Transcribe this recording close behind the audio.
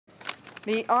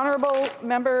The honourable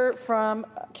member from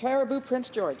Cariboo, Prince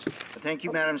George. Thank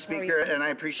you, Madam Speaker, and I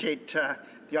appreciate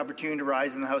the opportunity to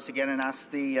rise in the House again and ask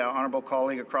the honourable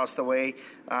colleague across the way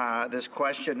this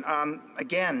question.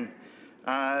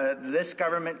 This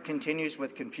government continues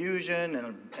with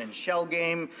confusion and shell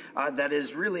game that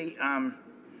is really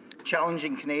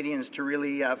challenging Canadians to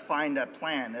really find a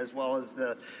plan, as well as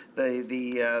the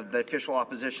official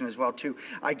opposition as well too.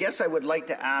 I guess I would like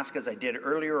to ask, as I did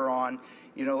earlier on,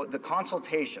 the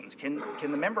consultations. Can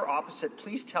the member opposite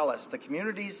please tell us the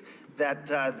communities that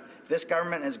this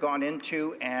government has gone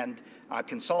into and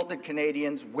consulted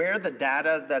Canadians, where the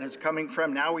data that is coming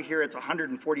from? Now we hear it's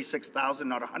 146,000,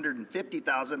 not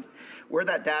 150,000. Where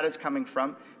that data is coming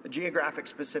from, the geographic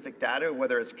specific data,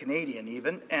 whether it's Canadian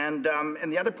even, and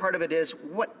the other part of it is,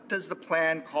 what does the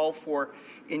plan call for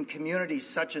in communities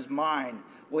such as mine,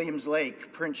 Williams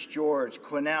Lake, Prince George,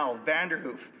 Quesnel,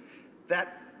 Vanderhoof,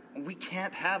 that we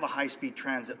can't have a high-speed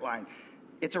transit line?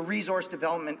 It's a resource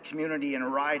development community in a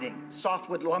riding.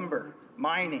 Softwood lumber,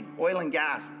 mining, oil and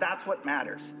gas, that's what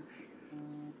matters.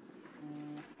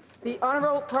 The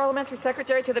Honourable Parliamentary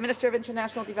Secretary to the Minister of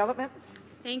International Development.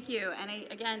 Thank you, and I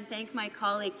again thank my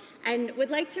colleague, and would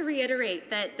like to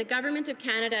reiterate that the Government of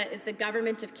Canada is the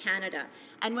Government of Canada.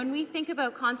 And when we think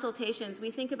about consultations, we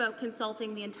think about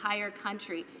consulting the entire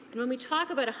country. And when we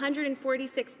talk about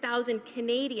 146,000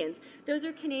 Canadians, those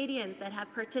are Canadians that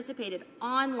have participated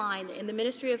online in the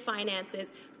Ministry of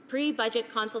Finance's pre-budget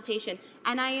consultation.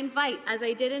 And I invite, as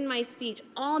I did in my speech,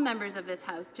 all members of this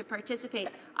House to participate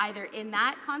either in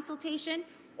that consultation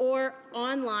or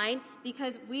online,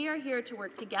 because we are here to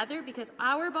work together, because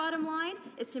our bottom line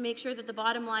is to make sure that the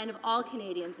bottom line of all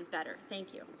Canadians is better.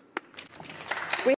 Thank you.